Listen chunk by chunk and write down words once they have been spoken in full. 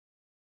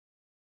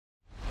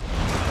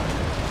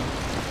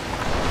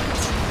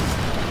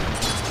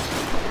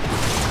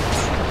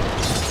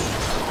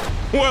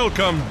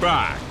Welcome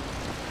back.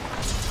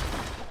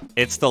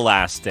 It's the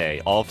last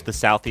day of the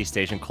Southeast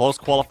Asian Close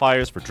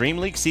Qualifiers for Dream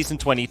League Season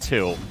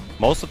 22.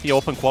 Most of the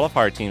open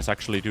qualifier teams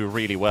actually do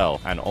really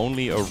well, and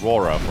only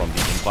Aurora from the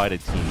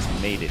invited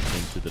teams made it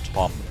into the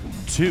top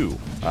 2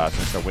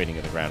 since they're waiting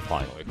in the grand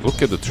final.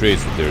 Look at the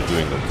trades that they're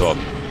doing on top.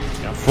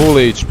 Yeah. Full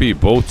HP,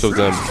 both of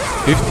them.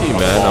 15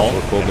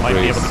 mana for They might be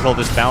able to kill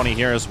this bounty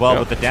here as well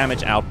with the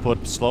damage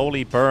output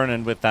slowly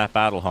burning with that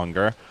battle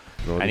hunger.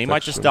 And he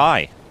might just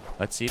die.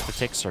 Let's see if the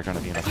ticks are going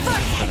to be enough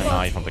to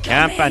deny from the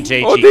camp, and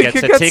JG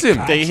gets a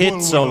tick. They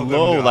hit so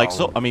low, like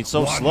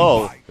so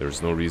slow.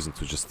 There's no reason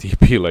to just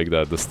TP like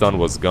that. The stun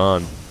was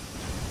gone.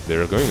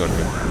 They're going on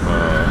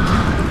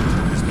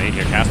him. This mate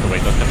here, Castaway,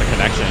 doesn't get the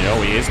connection.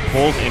 No, he is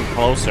pulled in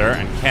closer,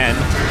 and Ken,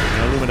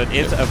 the Illuminate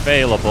is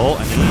available,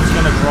 and he's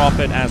going to drop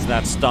it as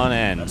that stun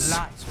ends.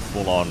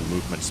 Full-on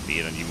movement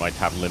speed, and you might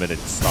have limited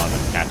stun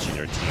and catch in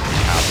your team. You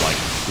have like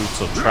boots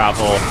of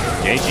travel.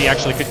 JG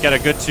actually could get a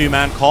good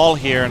 2-man call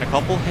here, and a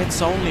couple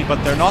hits only,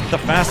 but they're not the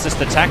fastest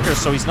attackers,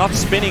 so he's not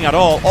spinning at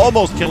all.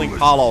 Almost killing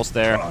Palos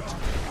there,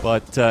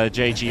 but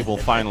JG will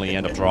finally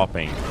end up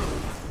dropping.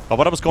 But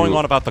what was going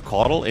on about the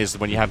Caudle is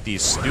when you have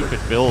these stupid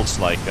builds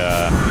like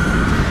DK.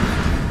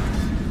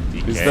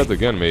 He's dead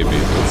again, maybe.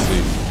 Let's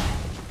see.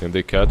 Can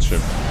they catch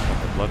him?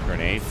 Blood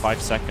grenade,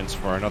 5 seconds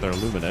for another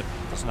Illuminate.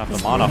 Doesn't have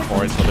the mana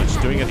for it, so they're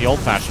just doing it the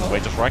old-fashioned way,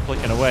 just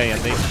right-clicking away,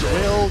 and they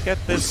will get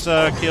this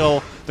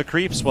kill. The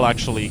creeps will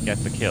actually get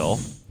the kill.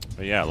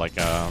 But yeah, like,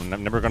 I'm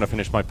never going to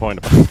finish my point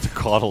about the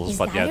Caudles,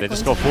 but yeah, they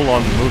just go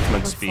full-on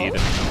movement speed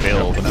and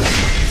build.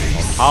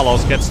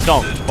 Palos gets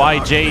dunked by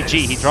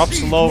JG. He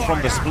drops low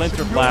from the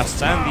Splinter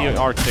Blasts and the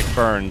Arctic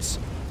Burns.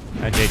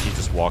 And JG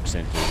just walks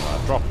in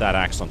to drop that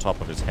axe on top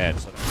of his head.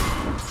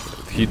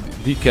 He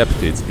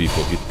decapitates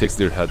people. He takes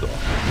their head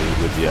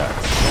off with the axe.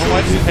 Well,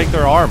 why does he take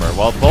their armor?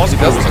 Well, Boss is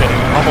getting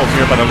pummeled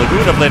here by the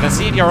Laguna Blade, and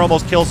CDR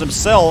almost kills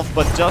himself,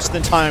 but just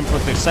in time for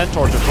the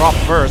Centaur to drop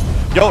first.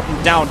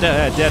 Jotun down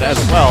dead as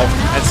well,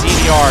 and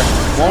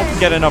CDR won't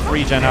get enough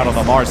regen out of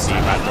the Marcy.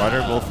 Mad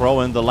Rider will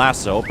throw in the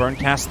lasso, burn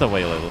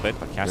Castaway a little bit,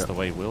 but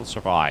Castaway will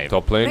survive.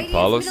 Top lane,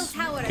 Palos.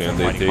 Can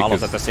they take Palos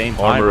his at the same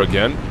armor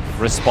again?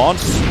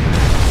 Response.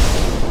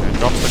 And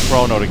drops the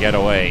Chrono to get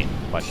away.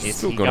 But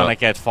is he gonna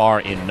get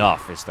far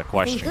enough is the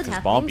question, because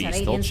Bombi is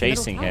still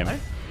chasing him.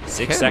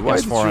 6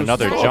 seconds for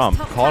another jump.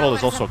 Caudle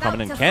is also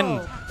coming in.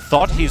 Ken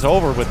thought he's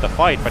over with the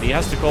fight, but he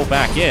has to go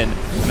back in,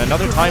 and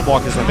another Time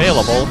Walk is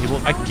available. He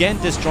will again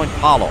disjoint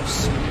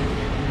Palos.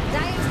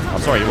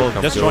 I'm sorry, he will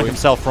disjoint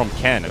himself from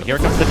Ken. And here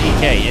comes the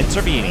DK,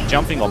 intervening,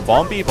 jumping on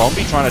Bombi.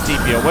 Bombi trying to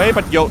TP away,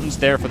 but Jotun's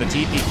there for the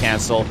TP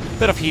cancel.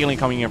 Bit of healing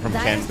coming in from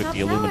Ken with the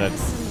Illuminate.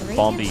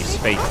 Bombi's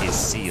fate is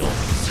sealed.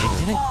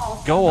 He didn't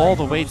go all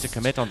the way to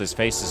commit on this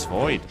Faceless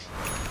Void.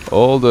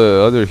 All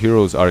the other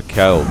heroes are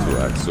Cal to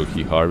act, so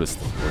he harvests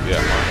them.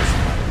 Yeah,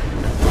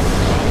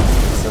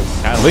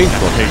 Link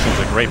rotation is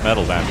a great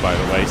metal band, by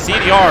the way.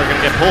 CDR going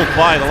to get pulled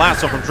by the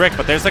lasso from Drick,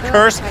 but there's the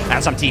curse,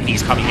 and some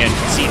TPs coming in.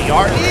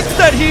 CDR needs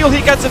that heal,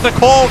 he gets it, the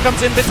call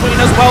comes in between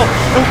as well.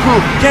 Cuckoo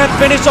can't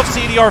finish off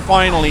CDR,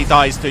 finally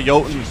dies to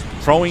Jotun,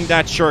 throwing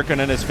that shuriken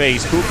in his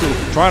face. Cuckoo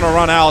trying to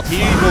run out,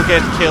 he will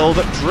get killed.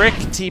 Drick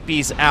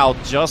TPs out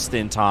just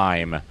in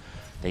time.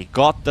 They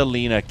got the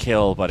Lina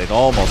kill, but it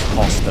almost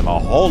cost them a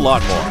whole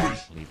lot more.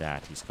 Only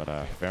that, he's got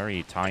a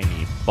very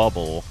tiny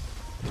bubble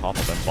on top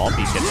of him.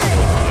 Bombi gets killed on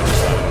the other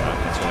side of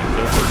that. So he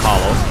kills the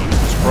Palos, he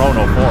uses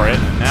Chrono for it.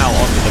 And now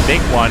onto the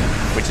big one,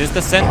 which is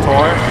the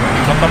Centaur.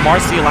 He's got the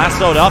Marcy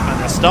lassoed up,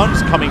 and the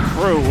stun's coming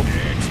through.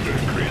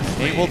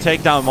 He will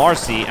take down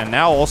Marcy, and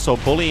now also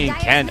bullying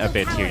Ken a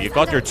bit here. You've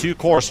got your 2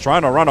 cores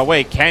trying to run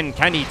away. Can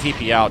he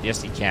TP out?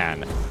 Yes, he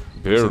can.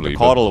 Barely. So the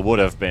Caudle would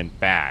have been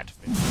bad.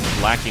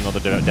 Lacking on the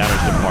damage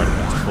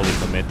department to fully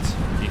commit.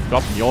 If you've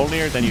got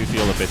Mjolnir, then you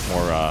feel a bit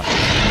more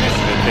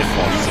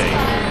safe.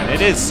 And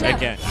it is,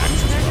 again,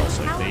 Axe as well,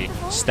 so if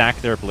they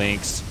stack their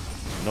blinks,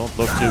 don't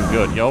look too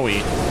good. Yoey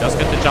does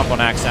get the jump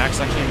on Axe. Axe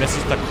actually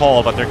misses the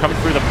call, but they're coming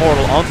through the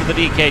portal onto the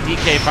DK.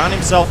 DK found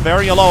himself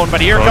very alone, but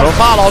here comes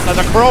Palos and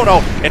the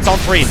Chrono. It's on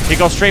 3. He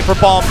goes straight for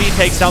Bomb. He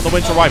takes down the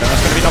Winter Wyvern.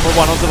 That's going to be number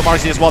 1 onto the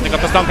Marcy as well. They got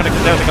the stun connected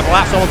there. They got the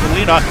lasso onto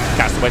Lina.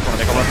 Castaway trying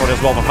to make a run for it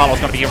as well, but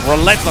Palos going to be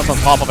relentless on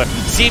top of it.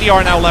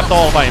 CDR now left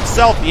all by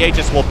himself. The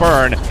Aegis will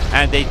burn,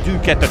 and they do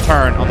get the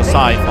turn on the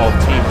side of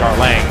Team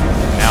Darleng.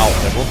 Now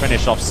they will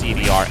finish off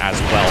CDR as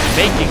well,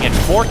 making it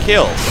 4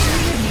 kills.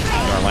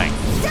 Darleng.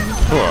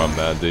 Oh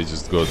man, they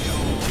just got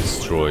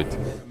destroyed.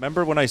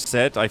 Remember when I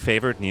said I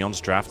favored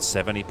Neon's draft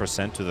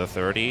 70% to the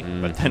 30,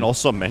 but then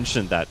also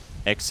mentioned that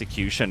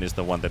execution is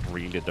the one that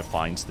really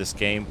defines this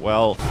game?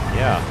 Well,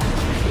 yeah.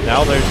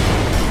 Now they're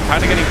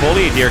kind of getting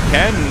bullied here.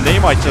 Ken, they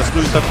might just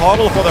lose the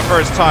Caudle for the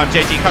first time.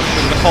 JG coming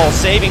through the call,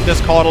 saving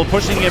this Caudle,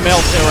 pushing him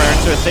elsewhere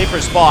into a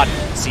safer spot.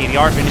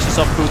 CDR finishes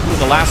off Cuckoo.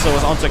 The lasso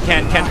is onto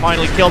Ken. Ken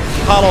finally killed.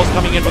 Palos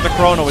coming in with the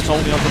chrono. It's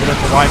only onto the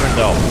Winter Wyvern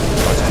though.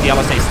 The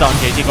LSA stun.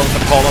 JG goes for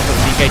the call onto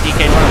the DK.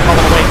 DK running all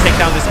the way. Take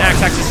down this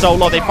Axe. Axe is so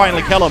low. They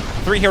finally kill him.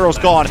 3 heroes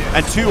gone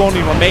and 2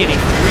 only remaining.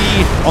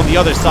 3 on the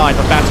other side.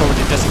 But Bats over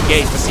to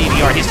disengage. The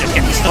CDR, he's just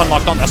getting stun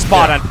locked on the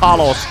spot. And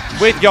Palos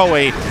with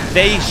Yowie,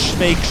 they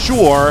make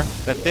sure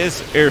that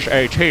this is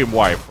a team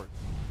wipe.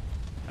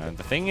 And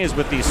the thing is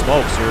with these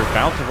smokes, you're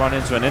bound to run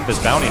into an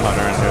Invis bounty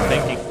hunter, and they're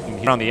thinking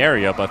he's on the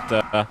area, but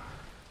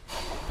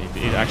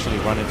they actually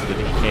run into the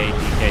DK.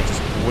 DK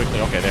just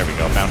quickly. Okay, there we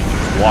go. Bounty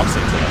just walks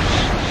into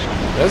them.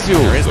 That's you.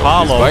 There is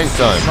Palos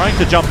trying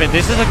to jump in.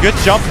 This is a good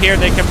jump here.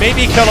 They can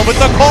maybe kill him with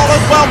the call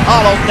as well.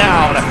 Palos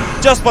down.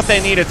 Just what they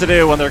needed to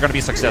do, and they're going to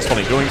be successful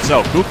in doing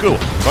so. Cuckoo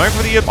going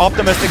for the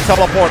optimistic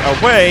teleport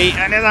away,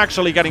 and is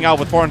actually getting out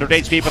with 400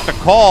 HP, but the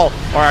call,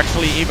 or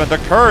actually even the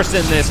curse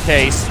in this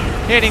case,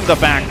 hitting the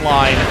back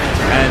line,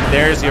 and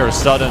there's your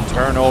sudden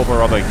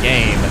turnover of a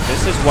game.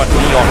 This is what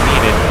Neon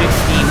needed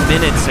 15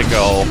 minutes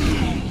ago,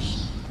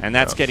 and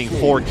that's getting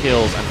 4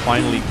 kills and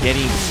finally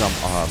getting some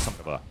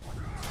of a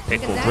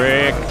pickle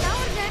brick.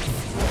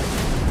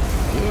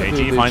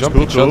 JG finds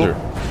Cuckoo.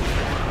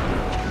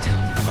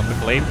 Up the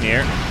blade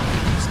here.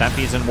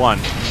 Stampy's in 1.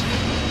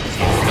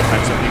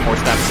 Defensively more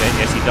stamps in.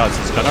 Yes, he does.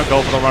 He's gonna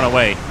go for the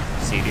runaway.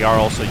 CDR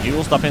also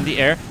used up in the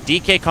air.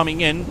 DK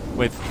coming in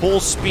with full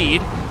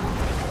speed.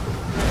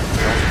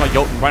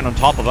 Jotun right on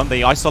top of him.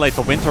 They isolate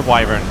the Winter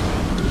Wyvern.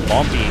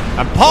 Bombi.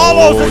 And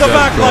Palos in the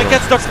back line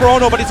gets the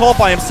chrono, but he's all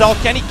by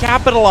himself. Can he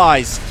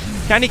capitalize?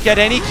 Can he get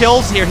any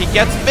kills here? He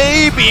gets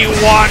maybe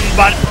 1,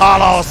 but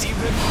Palos,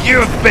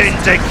 you've been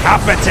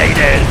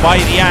decapitated by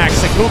the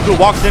axe. And Cuckoo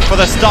walks in for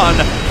the stun.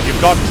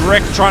 You've got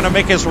Drick trying to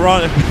make his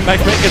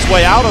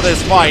way out of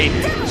this fight.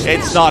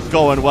 It's not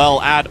going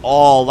well at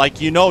all.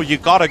 Like, you know, you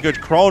got a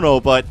good chrono,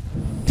 but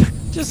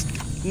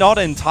just not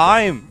in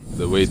time.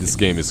 The way this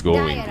game is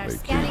going,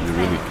 like, you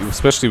really,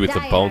 especially with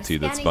the bounty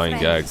that's buying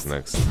gags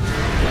next.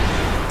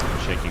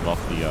 Shaking off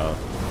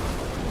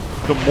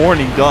the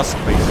morning dusk,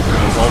 basically.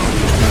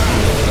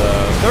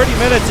 30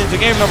 minutes into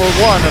game number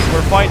 1 as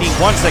we're fighting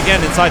once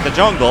again inside the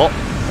jungle.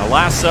 The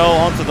lasso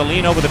onto the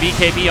Lina with the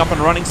BKB up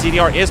and running.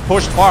 CDR is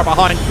pushed far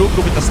behind.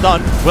 Cuckoo with the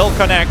stun will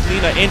connect.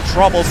 Lina in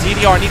trouble.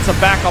 CDR needs some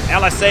backup.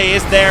 LSA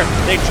is there.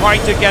 They try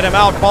to get him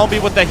out. Bombi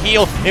with the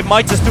heal. It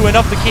might just do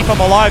enough to keep him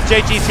alive.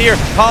 JG's here.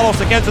 Palos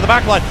again to the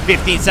backline.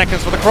 15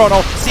 seconds for the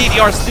chrono.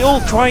 CDR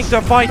still trying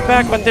to fight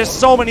back, but there's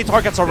so many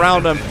targets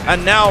around him.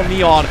 And now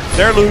Neon,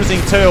 they're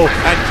losing too.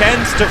 And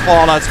Ken's to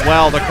fall as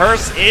well. The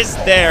curse is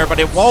there, but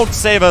it won't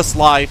save us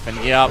life. And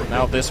yeah,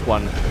 now this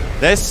one.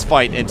 This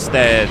fight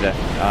instead,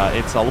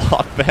 it's a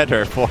lot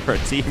better for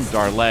Team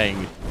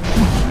Darleng.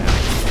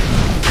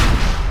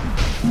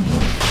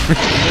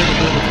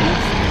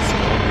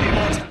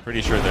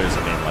 Pretty sure there's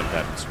a name like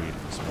that in Sweden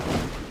as well.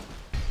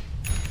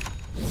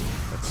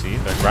 Let's see,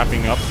 they're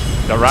wrapping up.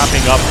 They're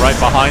wrapping up right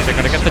behind. They're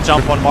going to get the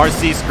jump on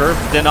Marcy. Scurf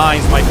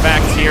denies my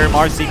facts here.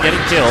 Marcy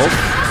getting killed.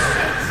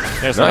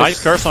 There's a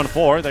nice curse on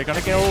 4. They're going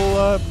to kill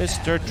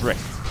Mr. Drick.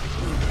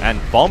 And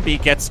Bombi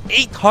gets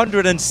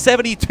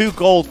 872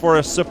 gold for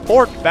a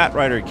support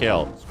Batrider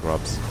kill.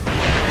 Scrubs.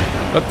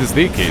 But this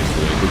DK is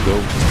going to go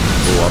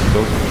up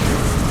though.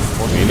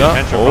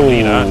 Lina. Oh.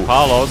 Lina.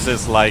 Palos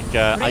is like,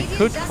 I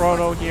could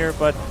chrono here,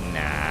 but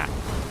nah.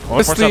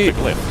 Honestly,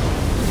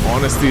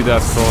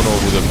 that chrono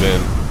would have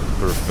been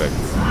perfect.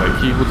 Like,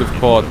 he would have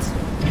caught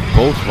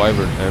both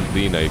Wyvern and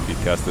Lina if he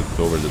cast it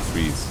over the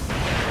trees.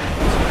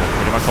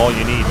 Pretty much all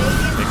you need.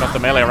 They got the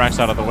melee racks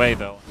out of the way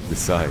though.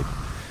 Decide.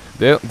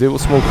 They will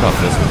smoke up.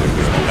 That's what they're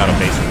doing. Out of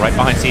base, right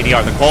behind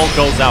CDR. The call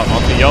goes out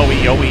onto Yowie.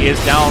 Yowie is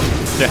down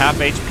to half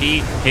HP.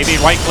 Heavy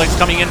right clicks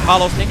coming in.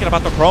 Palos thinking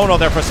about the chrono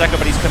there for a second,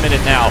 but he's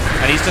committed now.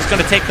 And he's just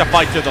going to take the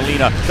fight to the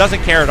Lina.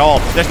 Doesn't care at all.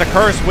 There's the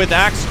curse with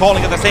Axe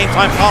calling at the same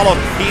time. Palos,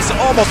 he's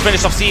almost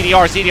finished off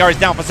CDR. CDR is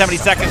down for 70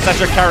 seconds. That's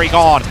your carry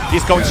gone.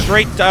 He's going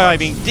straight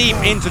diving deep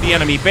into the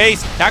enemy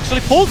base. Actually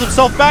pulls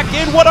himself back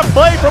in. What a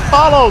play from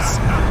Palos.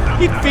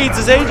 He feeds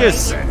his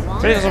Aegis.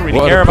 But he doesn't really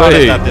care about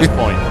it at this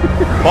point.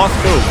 Boss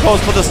move, goes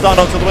for the stun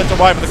onto the Winter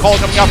Wyvern. The call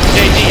coming out from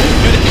JG.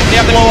 They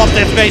have to blow up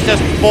their spaces.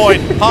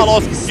 Void,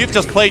 Palos, you've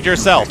just played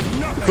yourself.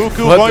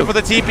 Cuckoo going for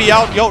the TP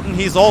out. Jotun,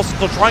 he's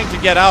also trying to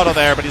get out of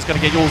there, but he's going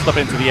to get used up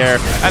into the air.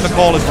 And the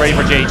call is ready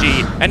for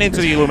JG. And into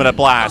the Illuminate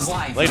Blast.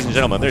 Ladies and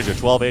gentlemen, there's your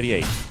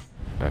 1288.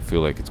 I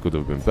feel like it could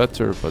have been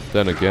better, but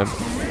then again,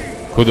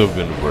 could have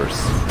been worse.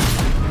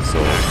 So,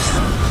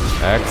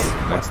 Axe,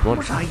 next one.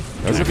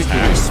 That's a big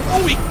axe.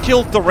 Oh, he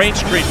killed the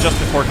range creep just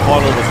before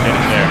Quaddle was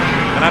hitting there.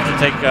 Gonna have to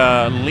take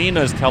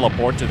Lina's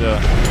teleport to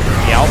the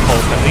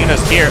outpost, and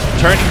Lina's here,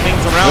 turning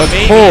things around.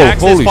 Maybe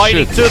Axe is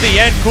fighting to the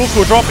end.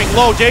 Cuckoo dropping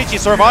low. JG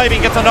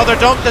surviving, gets another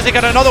dunk. Does he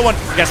get another one?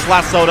 Gets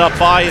lassoed up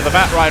by the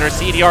Batrider.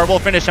 CDR will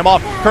finish him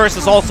off. Curse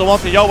is also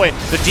onto Yowie.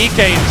 The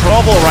DK in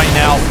trouble right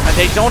now, and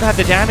they don't have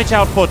the damage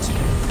output.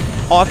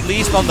 At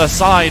least on the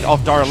side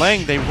of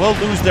Darleng, they will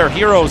lose their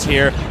heroes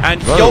here.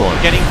 And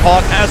Jotun getting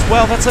caught as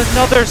well. That's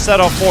another set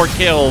of 4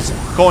 kills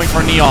going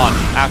for Neon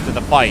after the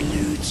fight.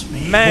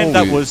 Man,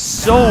 that was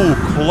so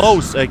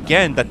close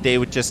again that they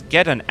would just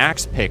get an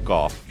axe pick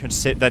off.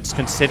 That's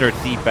considered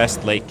the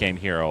best late game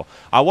hero.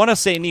 I want to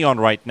say Neon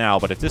right now,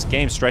 but if this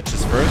game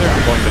stretches further,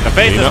 I'm going to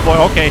defend this boy.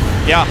 Okay,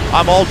 yeah,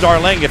 I'm all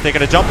Darleng if they're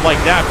going to jump like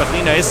that, but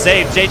Lina is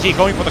saved. JG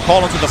going for the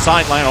call onto the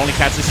sideline, only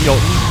catches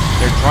Jotun.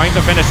 They're trying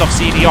to finish off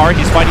CDR.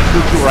 He's fighting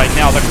Cuckoo right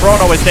now. The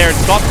Chrono is there.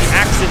 It's got the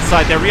axe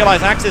inside. They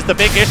realize axe is the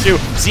big issue.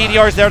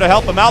 CDR is there to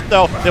help him out,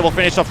 though. They will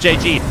finish off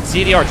JG.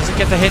 CDR doesn't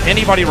get to hit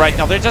anybody right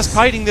now. They're just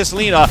fighting this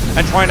Lina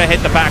and trying to hit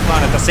the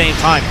backline at the same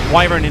time.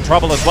 Wyvern in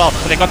trouble as well.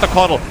 But they got the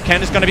cuddle.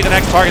 Ken is going to be the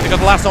next target. They got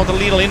the last one to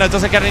lead. Lina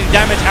doesn't get any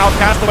damage. Out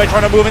Castaway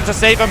trying to move in to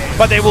save him,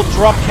 but they will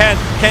drop Ken.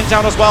 Ken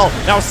down as well.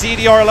 Now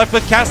CDR left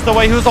with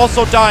Castaway, who's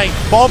also dying.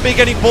 Bombi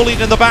getting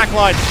bullied in the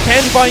backline.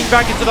 Ken buying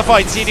back into the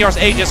fight. CDR's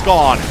age is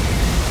gone.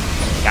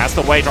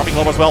 Castaway dropping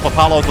low as well, but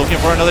Paolo's looking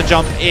for another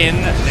jump in.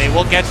 They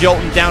will get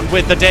Jotun down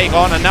with the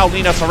Dagon, and now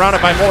Lina surrounded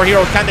by more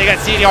heroes. Can they get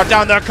CDR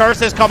down? The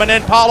curse is coming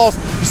in. Paolo's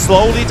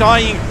slowly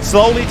dying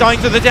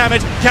to the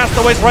damage.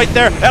 Castaway's right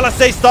there.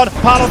 LSA stun.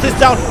 Paolo's is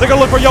down. They're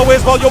gonna look for Yowie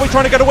as well. Yowie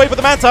trying to get away with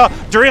the Manta.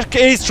 Drick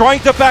is trying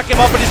to back him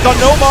up, but he's got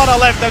no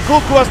mana left. And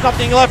Cuckoo has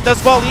nothing left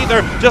as well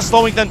either. Just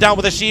slowing them down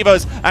with the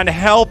Shivas and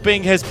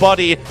helping his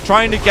buddy,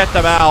 trying to get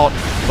them out.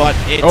 But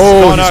it's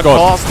gonna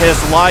cost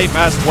his life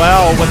as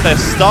well with the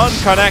stun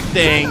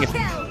connecting.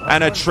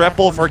 And a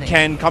triple for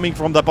Ken coming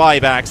from the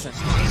buybacks.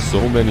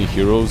 So many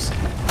heroes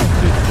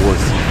before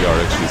CDR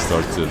actually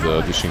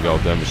started dishing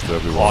out damage to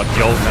everyone. Oh,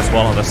 Jotun as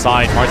well on the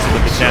side. Marcy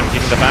with the gem,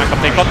 keeping the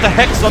backup. They got the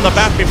Hex on the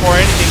back before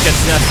anything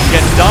gets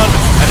done.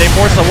 And they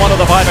force the one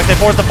of the buyback. They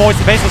force the voice.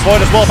 The base is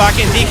void as well.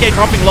 Back in. DK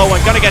dropping low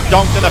and gonna get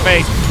dunked in the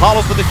face.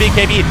 Palos with his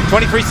BKB.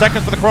 23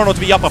 seconds for the Chrono to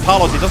be up. But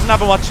Palos, he doesn't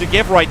have much to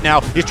give right now.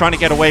 He's trying to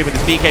get away with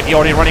his BKB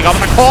already running up.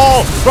 And a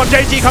call from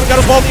JG coming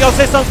out as well. The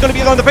system's gonna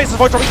be on the base.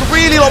 Void dropping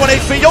really low on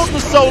HP.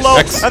 Jotun's so low.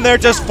 And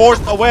they're just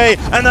forced away.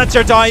 And that's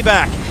your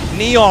dieback.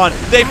 Neon,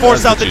 they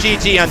force out the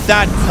GG, and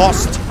that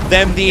cost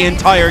them the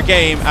entire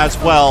game as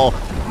well.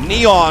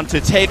 Neon to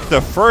take the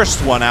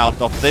first one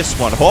out of this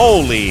one.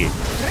 Holy,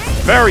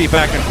 very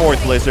back and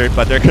forth, Lizzard,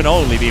 but there can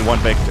only be one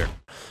victor.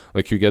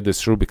 Like, you get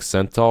this Rubik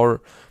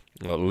Centaur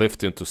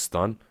lift into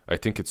stun. I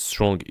think it's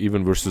strong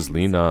even versus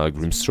Lina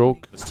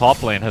Grimstroke. This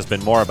top lane has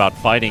been more about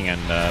fighting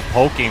and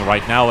poking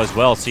right now as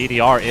well.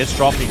 CDR is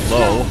dropping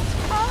low,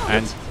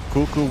 and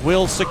Cuckoo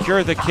will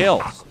secure the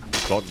kill.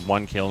 Got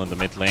one kill in the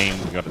mid lane.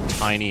 We got a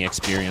tiny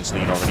experience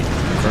lead already.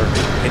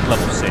 Hit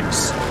level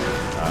 6.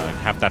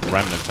 Have that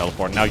remnant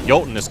teleport. Now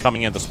Jotun is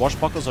coming in. The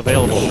swashbuckle's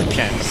available for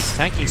Ken. He's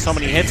tanking so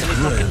many hits and he's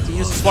not getting to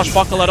use the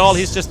swashbuckle at all.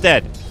 He's just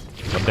dead.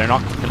 But they're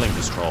not killing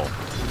this troll.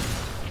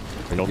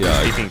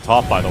 Jotun's keeping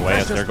top, by the way,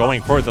 as they're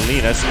going for the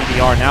lead.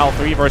 CDR now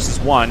 3 versus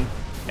 1.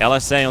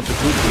 LSA onto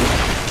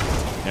Cuckoo.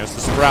 There's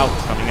the Sprout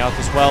coming out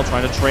as well,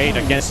 trying to trade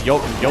against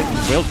Jotun. Jotun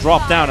will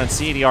drop down, and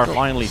CDR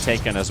finally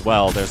taken as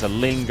well. There's a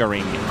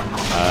lingering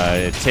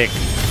tick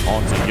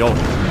onto Jotun.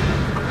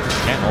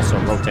 Ken also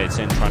rotates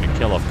in, trying to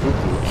kill off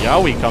Cuckoo.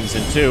 Yowie comes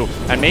in too,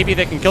 and maybe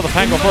they can kill the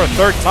Pango for a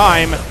 3rd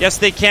time. Yes,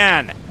 they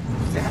can.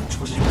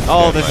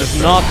 Oh, this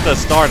is not the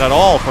start at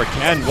all for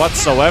Ken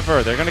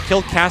whatsoever. They're going to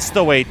kill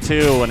Castaway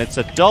too, and it's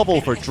a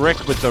double for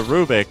Drick with the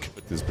Rubik.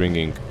 This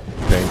bringing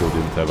Pango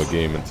didn't have a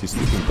game, and he's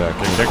looking back.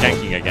 They're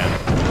ganking again.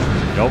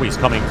 Yowie's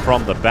coming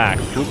from the back.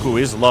 Cuckoo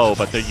is low,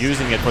 but they're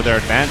using it for their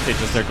advantage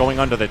as they're going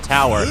under the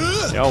tower.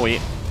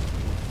 Yowie,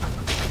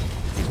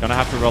 he's going to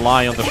have to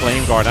rely on the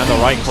Flame Guard and the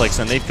right clicks,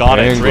 and they've got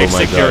it. Drake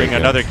securing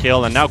another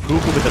kill, and now Cuckoo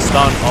with the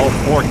stun. Oh,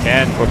 poor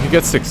Ken. Well, he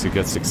gets 6,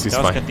 He's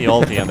fine. Get the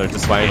ulti, and they're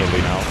just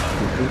finally now.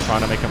 Cuckoo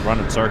trying to make him run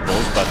in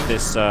circles, but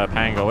this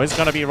Pango is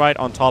going to be right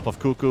on top of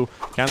Cuckoo,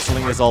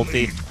 cancelling his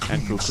ulti,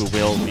 and Cuckoo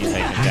will be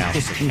taken down.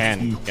 So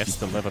Ken gets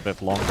to live a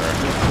bit longer.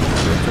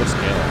 First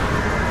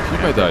kill. He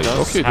might die.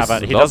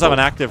 He does have an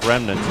active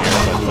remnant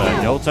here,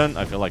 but Jotun,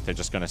 I feel like they're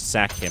just going to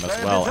sack him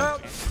as well.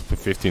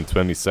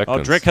 15-20 seconds.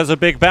 Oh, Drick has a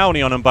big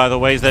bounty on him, by the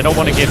way. They don't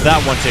want to give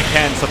that one to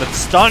Ken, so the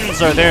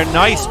stuns are there.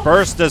 Nice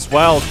burst as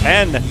well.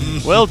 Ken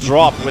will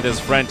drop with his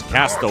friend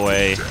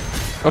Castaway.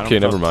 Okay,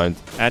 never mind.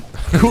 And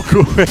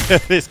Cuckoo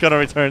is going to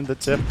return the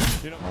tip.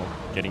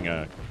 Getting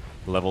a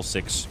level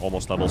 6,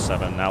 almost level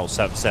 7, now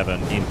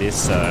 7 in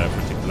this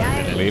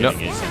particular Lina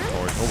is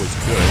always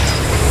good.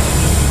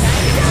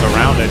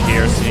 Surrounded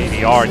here,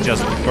 CDR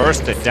just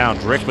burst it down.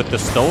 Drick with the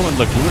stolen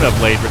Laguna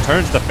Blade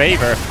returns the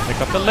favor. They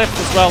got the lift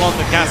as well on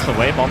the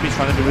Castaway. Bombi's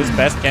trying to do his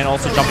best. Ken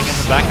also jumping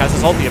into the back, has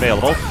his ulti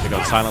available. They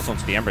got silence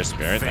onto the Ember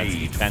Spirit. That's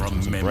the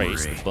Phantom's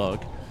Embrace, the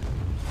bug.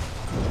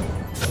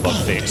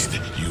 Bug fixed.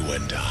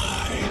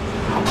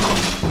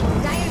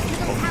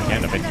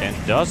 Ken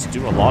does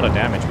do a lot of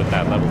damage with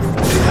that level 4.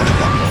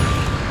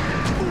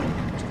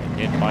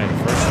 Hit by the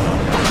first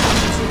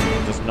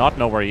one. Does not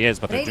know where he is,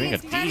 but they're doing a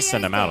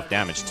decent amount of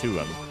damage to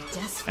him.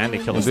 And they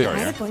kill his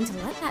courier.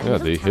 Yeah,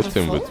 they hit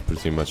him with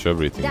pretty much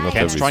everything. Not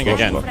Ken's every trying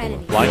again. swashbuckle.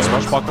 Blind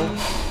swashbuckle.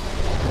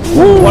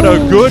 What a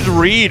good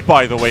read,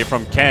 by the way,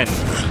 from Ken.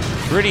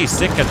 Pretty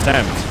sick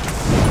attempt.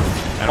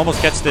 And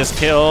almost gets this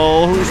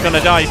kill. Who's gonna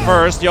die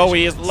first?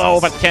 Yowie is low,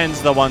 but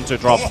Ken's the one to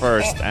drop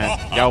first, and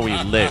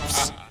Yowie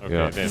lives. Okay,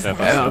 yeah.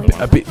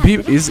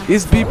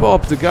 Is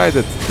Bebop the guy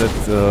that's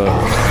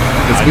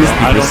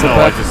I don't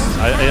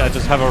know. I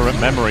just have a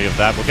memory of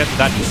that. We'll get to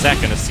that in a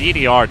second. A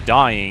CDR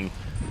dying.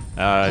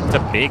 It's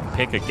a big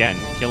pick again,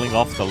 killing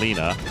off the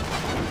Lina.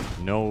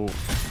 No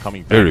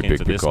coming back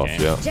into this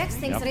game. Yeah.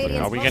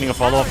 Yep. Are we getting a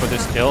follow-up for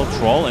this kill?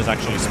 Troll is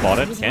actually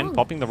spotted. Ken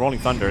popping the Rolling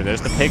Thunder.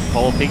 There's the pig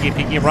pull. Piggy,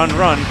 run.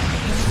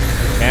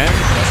 Ken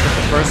just with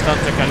the first stun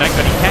to connect,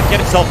 but he can't get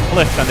himself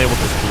clipped, and they will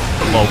just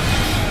blow.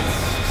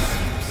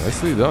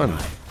 Nicely done.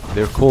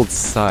 They're called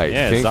Sai.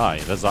 Yeah, Zai.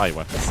 The Zai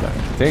weapon.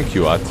 Thank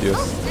you, Atios.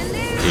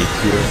 8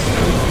 years.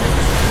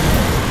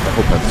 I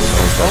hope that was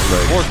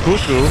Poor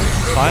Cuckoo.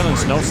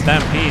 Silence, no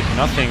stampede,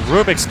 nothing.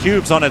 Rubik's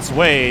Cube's on its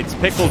way. It's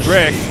Pickle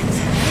Drick.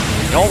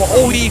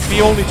 If he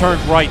only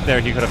turned right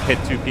there, he could have hit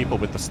 2 people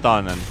with the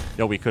stun, and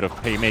we could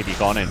have maybe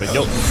gone in. But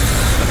gonna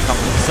come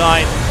to the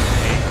side.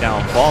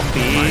 Down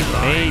Bumpy,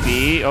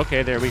 maybe.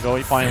 Okay, there we go.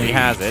 He finally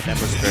has it.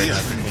 Ember Spirit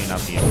has to clean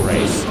up the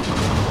embrace.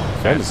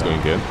 Ken is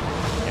going good.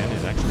 Ken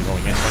is actually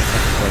going in. 20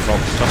 seconds for his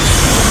ult.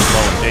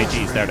 Slow, and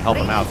JG is there to help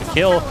him out. The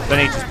kill, the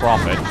Nature's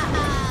Prophet.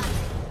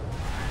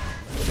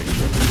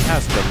 He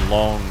has the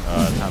long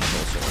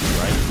tentacle sword,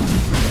 right?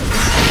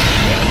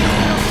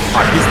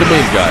 He's the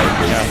main guy,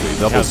 basically.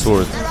 Double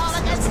sword.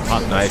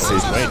 Nice.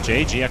 Wait,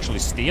 JG actually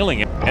stealing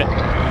it.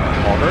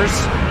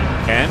 Orders.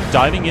 Ken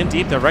diving in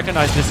deep. They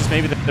recognize this is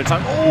maybe their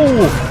time.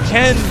 Oh!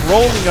 Ken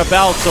rolling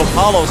about so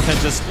Palos can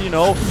just,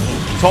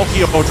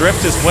 Tokyo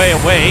drift his way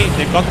away.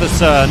 They've got this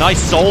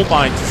nice soul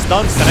bind to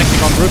stuns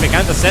connecting on Rubik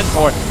and the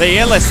Centaur. The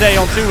LSA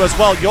on 2 as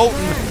well.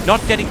 Jotun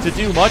not getting to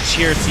do much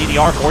here.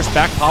 CDR forced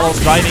back. Palos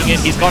diving in.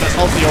 He's got his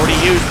ulti already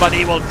used, but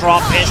he will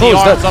drop in the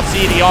arms of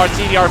CDR.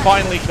 CDR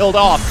finally killed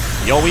off.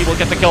 Yowie will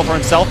get the kill for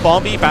himself.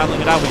 Bombi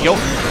battling it out with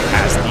Jotun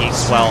as the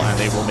swell, and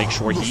they will make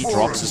sure he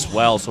drops as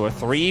well. So a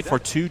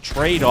 3-for-2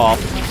 trade-off,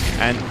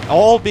 and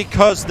all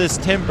because this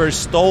Timber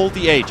stole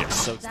the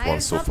Aegis. So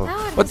so far.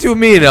 What do you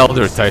mean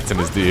Elder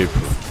Titan is the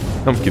April?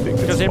 I'm kidding.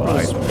 Because April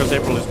is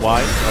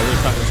wise. Elder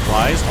Titan is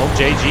wise. Oh,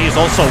 JG is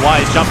also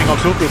wise, jumping on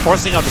Cuckoo,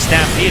 forcing out the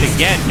Stampede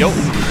again.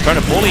 Jotun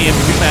trying to bully him.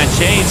 2-man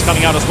chains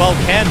coming out as well.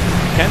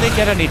 Can they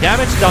get any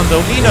damage done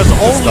though? Lina's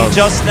only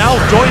just now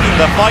joining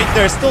the fight.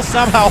 They're still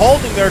somehow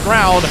holding their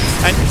ground.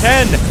 And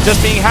Ken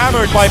just being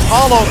hammered by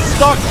Palos,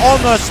 stuck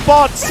on the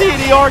spot.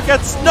 CDR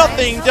gets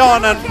nothing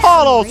done, and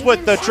Palos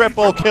with the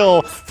triple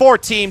kill for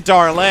Team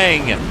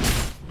Darleng.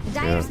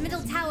 Dire's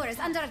middle tower is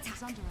under attack.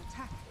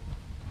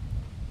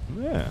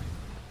 Yeah.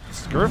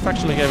 Scurf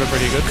actually gave a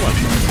pretty good one.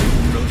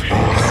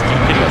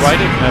 Can you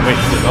write it? Wait,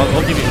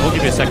 I'll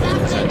give you a second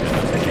to send it.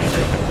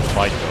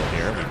 Fight though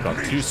here. We've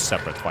got 2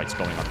 separate fights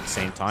going on at the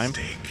same time.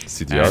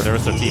 CDR. And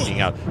they're teaming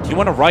out. You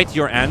want to write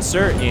your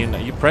answer in,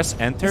 you press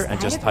enter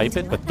and just type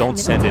it, but don't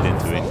send it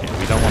into it.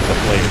 We don't want the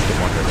players to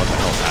wonder what the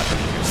hell's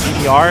happening here.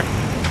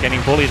 CDR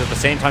getting bullied at the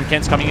same time.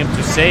 Ken's coming in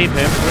to save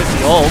him with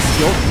the ult.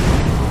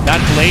 That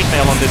blade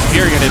mail on this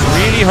Furion is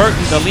really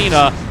hurting the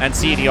Lina, and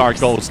CDR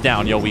goes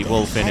down. We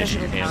will finish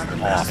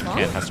him off.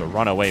 Ken has to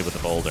run away with the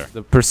boulder.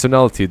 The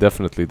personality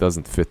definitely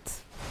doesn't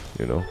fit,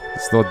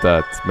 It's not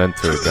that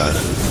mentor guy.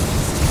 It's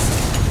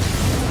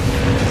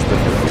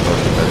definitely not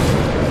the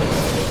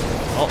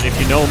mentor. Well,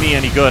 if you know me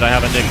any good, I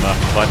have Enigma.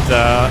 But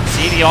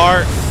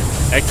CDR,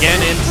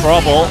 again in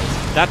trouble.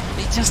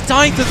 He just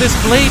died to this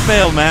blade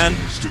mail, man.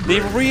 They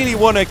really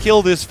want to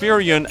kill this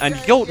Furion, and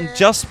Jotun,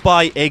 just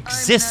by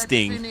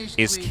existing,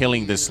 is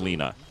killing this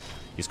Lina.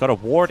 He's got a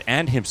ward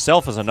and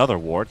himself as another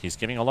ward. He's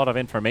giving a lot of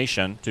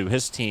information to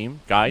his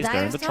team. Guys,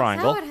 they're in the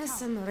triangle.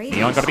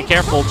 Neon got to be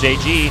careful.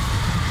 JG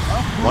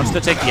wants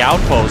to take the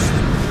outpost,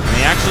 and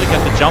they actually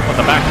get the jump on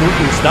the back.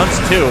 Cuckoo stuns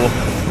too.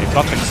 They've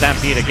got the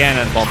Stampede again,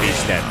 and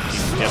Bombi's dead.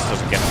 He just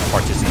doesn't get to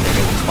participate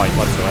in this fight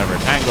whatsoever.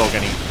 Tango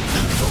getting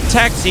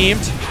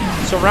tag-teamed,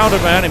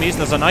 surrounded by enemies.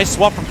 There's a nice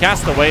swap from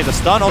Castaway. The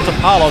stun onto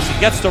Palos. He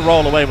gets to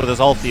roll away with his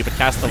ulti, but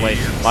Castaway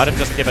might have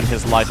just given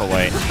his life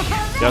away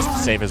just to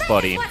save his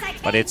buddy.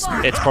 But it's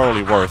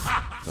probably worth.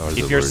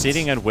 If you're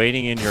sitting and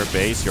waiting in your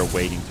base, you're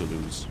waiting to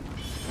lose.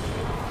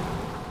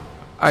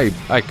 I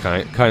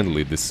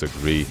kindly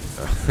disagree.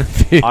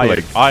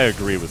 I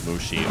agree with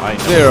Mushi. I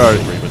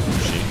agree with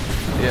Mushi.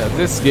 Yeah,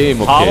 this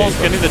game, okay. Palos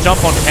getting the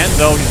jump on Ken,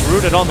 though. He's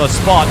rooted on the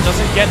spot.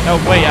 Doesn't get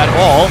away at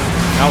all.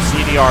 Now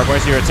CDR,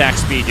 where's your attack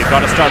speed? You've got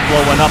to start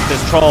blowing up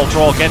this Troll.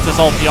 Troll gets his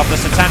ulti up. The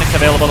Satanic's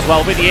available as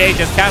well. With the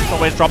Aegis,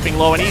 Castaway's dropping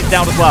low, and he's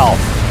down as well.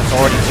 It's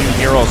already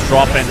 2 heroes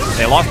dropping.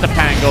 They lost the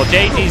Pango.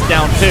 JG's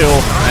down too.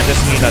 And this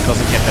Lina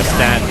doesn't get the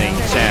standing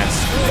chance.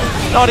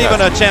 Not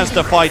even a chance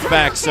to fight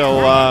back,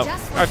 so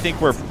I think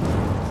we're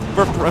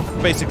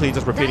basically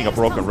just repeating a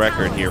broken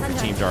record here for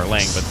Team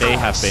Darleng, but they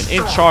have been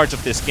in charge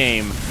of this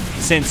game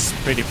since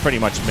pretty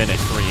much minute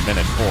 3,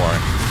 minute 4.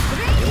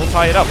 They will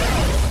tie it up.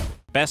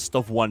 Best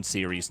of 1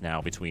 series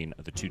now between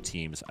the 2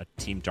 teams,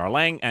 Team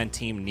Darleng and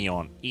Team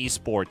Neon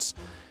Esports.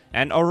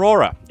 And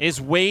Aurora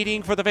is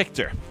waiting for the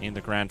victor in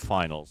the grand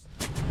finals.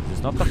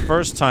 It's not the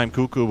first time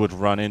Cuckoo would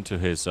run into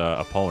his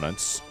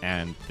opponents,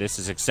 and this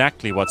is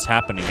exactly what's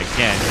happening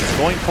again. He's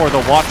going for the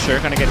Watcher,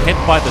 gonna get hit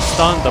by the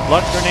stun, the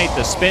Blood Grenade,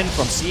 the spin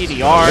from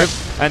CDR,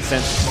 and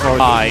sent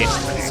by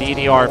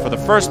CDR for the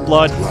first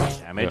blood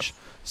damage.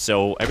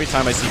 So every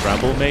time I see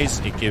Bramble Maze,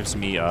 it gives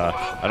me,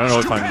 I don't know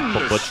if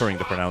I'm butchering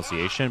the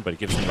pronunciation, but it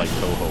gives me like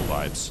Toho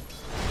vibes.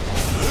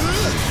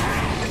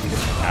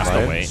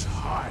 Castaway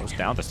goes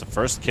down. That's the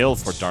first kill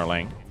for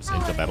Darleng. He's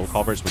into metal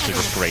covers, which is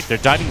just great. They're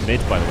diving mid,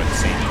 by the way, at the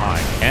same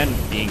time. Ken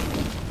being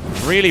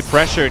really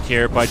pressured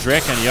here by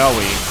Drek and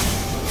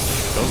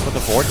Yowie. Goes for the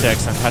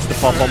Vortex and has to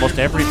pop almost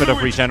every bit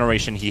of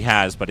regeneration he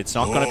has, but it's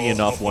not going to be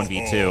enough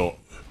 1v2. Or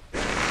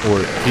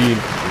Team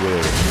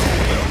will.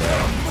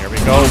 Here we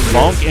go.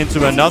 Bonk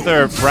into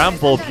another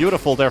Bramble.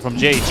 Beautiful there from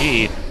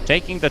JG.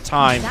 Taking the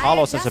time.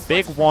 Palos has a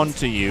big one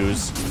to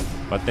use.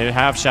 But they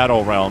have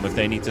Shadow Realm if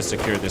they need to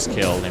secure this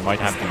kill. They might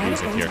have to use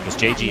it here because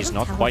JG is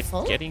not quite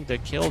getting the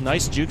kill.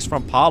 Nice jukes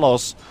from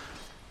Palos.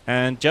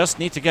 And just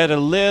need to get a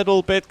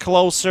little bit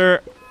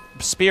closer.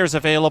 Spear's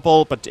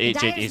available, but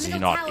is he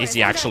not? Is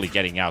he actually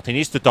getting out? He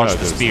needs to dodge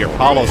the spear.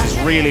 Palos is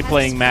really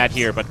playing mad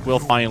here, but will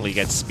finally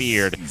get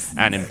speared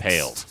and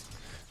impaled.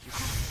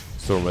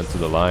 Storm went to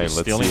the line.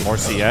 Let's stealing see. more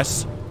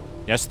CS.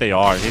 Yes, they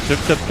are. He took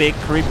the big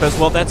creep as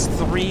well. That's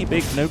 3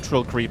 big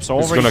neutral creeps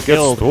already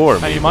killed.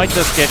 Storm. And he might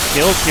just get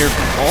killed here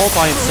all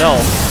by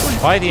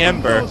himself by the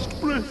Ember.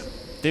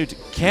 Dude,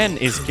 Ken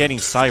is getting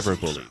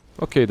cyberbullied.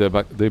 Okay,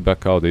 they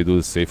back out. They do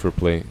the safer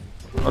play.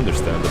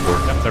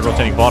 Understandable. Yep, they're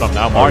rotating bottom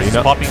now. Mars is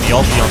popping the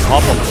ulti on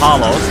top of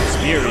Palos.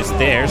 Spear is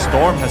there.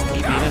 Storm has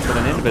TP'd in with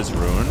an Invis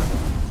rune.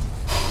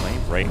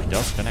 Flame Break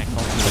does connect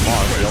onto the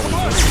Mars. He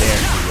always is there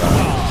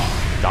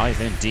to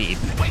dive in deep.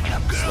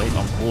 Slate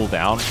on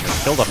cooldown.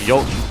 Killed up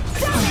Jotun.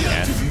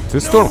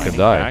 This Storm can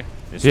die.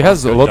 He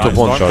has a lot of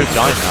one-shots.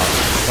 Got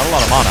a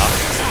lot of mana.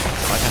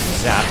 Might have to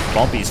zap.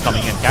 Bombi's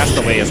coming in.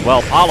 Castaway as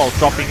well. Palos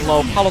dropping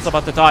low. Palos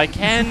about to die.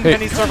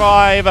 Can he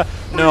survive?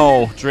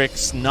 No. Drix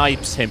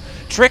snipes him.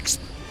 Drix,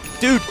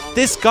 dude,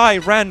 this guy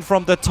ran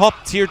from the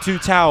top tier 2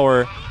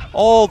 tower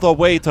all the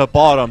way to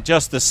bottom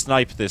just to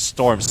snipe this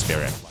Storm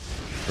Spirit.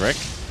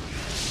 Drix.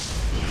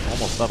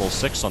 Almost level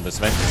 6 on this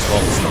Venge as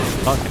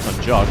well. Stun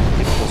on Jug.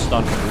 Beautiful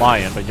stun from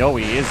Lion, but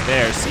Yowie is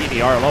there.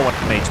 CDR low on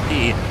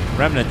HP.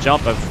 Remnant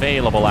jump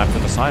available after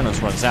the silence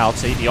runs out.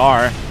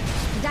 CDR.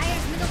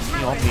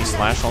 The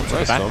slash onto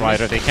the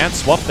Batrider. They can't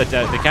swap the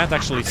they can't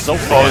actually soak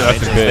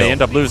the They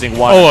end up losing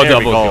one. Oh, there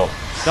double kill.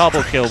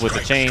 Double kill with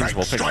the chains.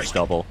 Well, pretty much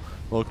double.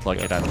 Looked like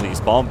it at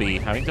least. Bombi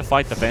having to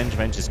fight the Venge.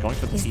 Venge is going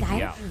for the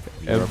TP out.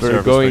 And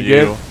they're going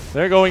in.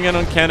 They're going in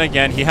on Ken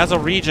again. He has a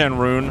regen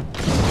rune.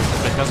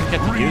 But doesn't get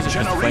to use it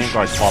when Flame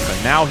Guard's pop,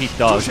 and now he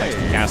does thanks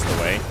to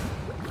Castaway.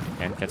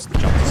 Ken gets the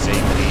jump to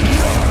safety.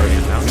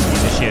 Now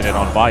he's initiated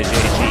on by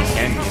JG.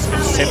 Ken is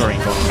considering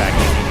going back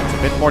in. He needs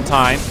a bit more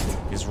time.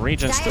 His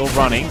regen's still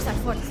running.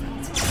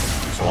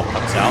 Swap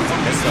comes out.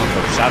 Misses on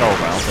the Shadow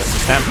Realm. There's the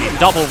Stampede.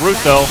 Double root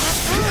though.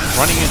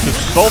 Running into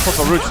both of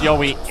the roots.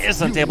 Yowie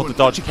isn't able to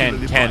dodge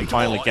Ken. Ken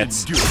finally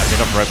gets a bit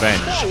of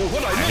revenge.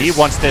 And he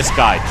wants this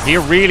guy. He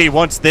really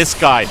wants this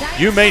guy.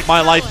 You made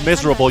my life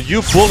miserable.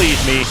 You bullied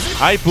me.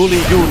 I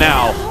bully you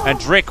now. And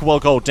Drick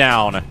will go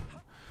down.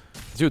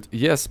 Dude,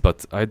 yes,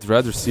 but I'd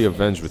rather see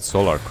Avenge with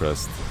Solar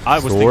Crest. I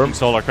was thinking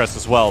Solar Crest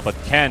as well, but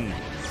Ken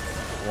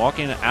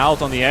walking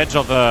out on the edge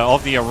of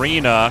the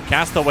arena.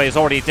 Castaway is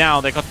already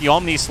down. They got the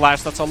Omni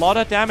Slash. That's a lot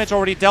of damage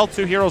already dealt.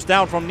 2 heroes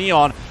down from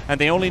Neon, and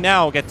they only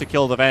now get to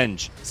kill the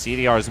Venge.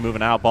 CDR is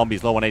moving out.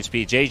 Bombi's low on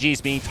HP. JG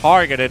is being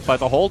targeted by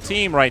the whole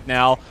team right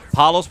now.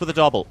 Palos with a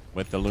double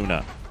with the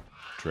Luna.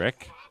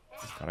 Drick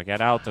gotta get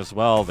out as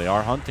well. They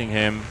are hunting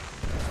him.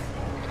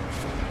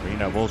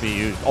 Arena will be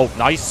used. Oh,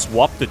 nice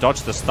swap to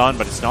dodge the stun,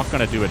 but it's not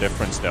going to do a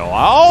difference though.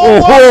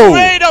 Oh,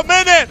 wait a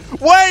minute!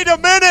 Wait a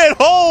minute!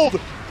 Hold!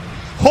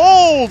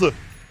 Hold!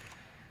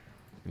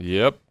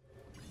 Yep.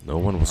 No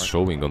one was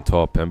showing on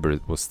top. Ember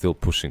was still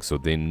pushing, so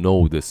they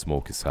know this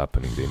smoke is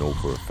happening. They know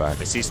for a fact.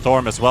 They see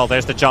Storm as well.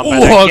 There's the jump. Oh,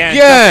 and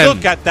again!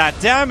 Look at that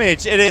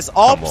damage. It is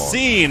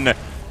obscene.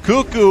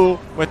 Cuckoo,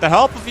 with the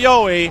help of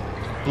Yowie,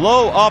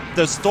 blow up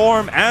the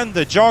Storm and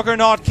the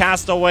Juggernaut.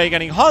 Castaway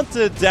getting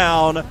hunted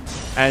down.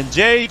 And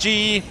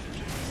JG,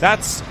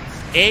 that's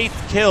 8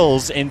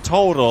 kills in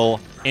total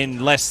in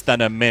less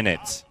than a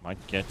minute.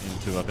 Might get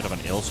into a bit of an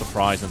ill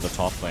surprise in the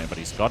top lane, but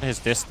he's got his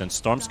distance.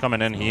 Storm's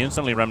coming in. He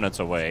instantly remnants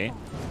away.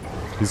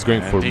 He's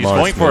going for He's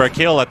going for a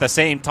kill at the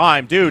same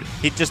time. Dude,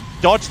 he just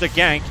dodged the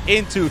gank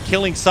into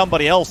killing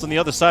somebody else on the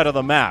other side of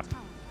the map.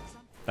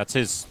 That's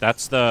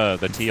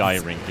the TI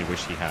ring he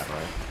wish he had,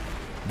 right?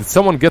 Did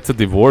someone get a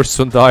divorce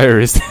on Dire?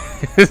 Is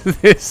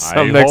this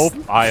some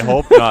I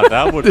hope not.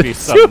 That would be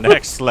some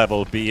next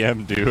level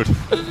BM, dude.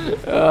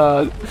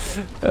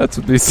 That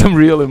would be some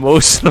real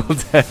emotional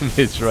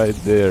damage right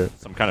there.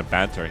 Some kind of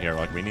banter here.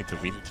 Like we need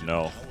to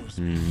know.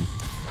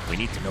 We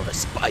need to know the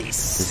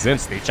spice.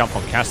 They jump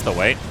on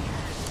Castaway.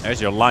 There's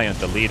your Lion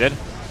deleted.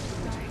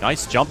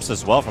 Nice jumps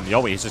as well from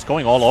Yowie. He's just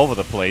going all over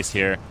the place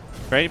here.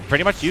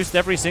 pretty much used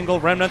every single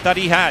remnant that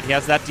he had. He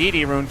has that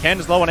DD rune. Ken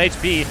is low on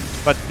HP,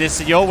 but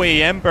this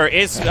Yowie Ember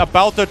is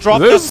about to drop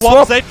the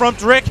swap state from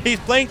Drick. He's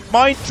playing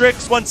mind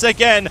tricks once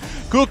again.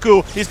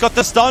 Cuckoo, he's got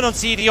the stun on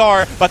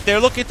CDR, but they're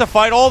looking to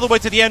fight all the way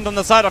to the end on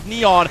the side of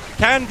Neon.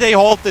 Can they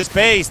hold this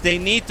base? They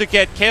need to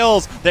get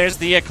kills. There's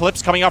the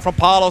Eclipse coming out from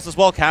Palos as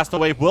well.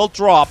 Castaway will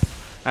drop,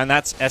 and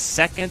that's a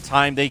second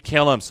time they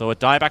kill him. So a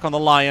dieback on the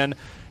Lion,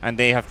 and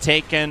they have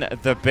taken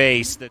the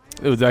base.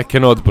 Dude, I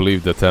cannot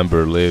believe that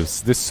Ember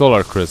lives. This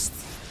Solar Crest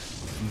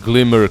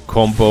Glimmer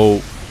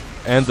combo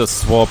and the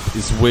swap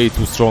is way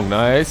too strong.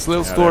 Nice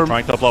little Storm.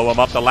 Trying to blow him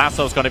up. The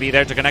lasso's going to be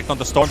there to connect on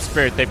the Storm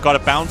Spirit. They've got a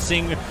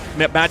bouncing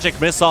magic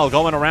missile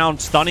going around,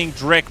 stunning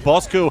Drick.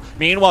 Bosku,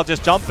 meanwhile,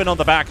 just jumping on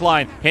the back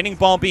line, hitting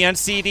Bombi and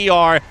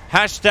CDR.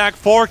 Hashtag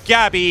for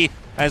Gabby,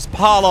 as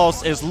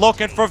Palos is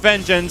looking for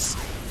vengeance.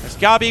 As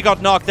Gabby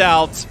got knocked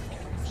out,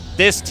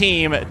 this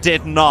team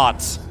did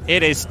not.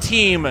 It is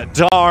Team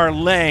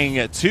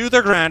Darleng to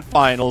the grand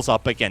finals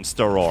up against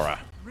Aurora.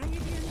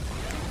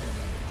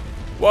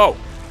 Whoa.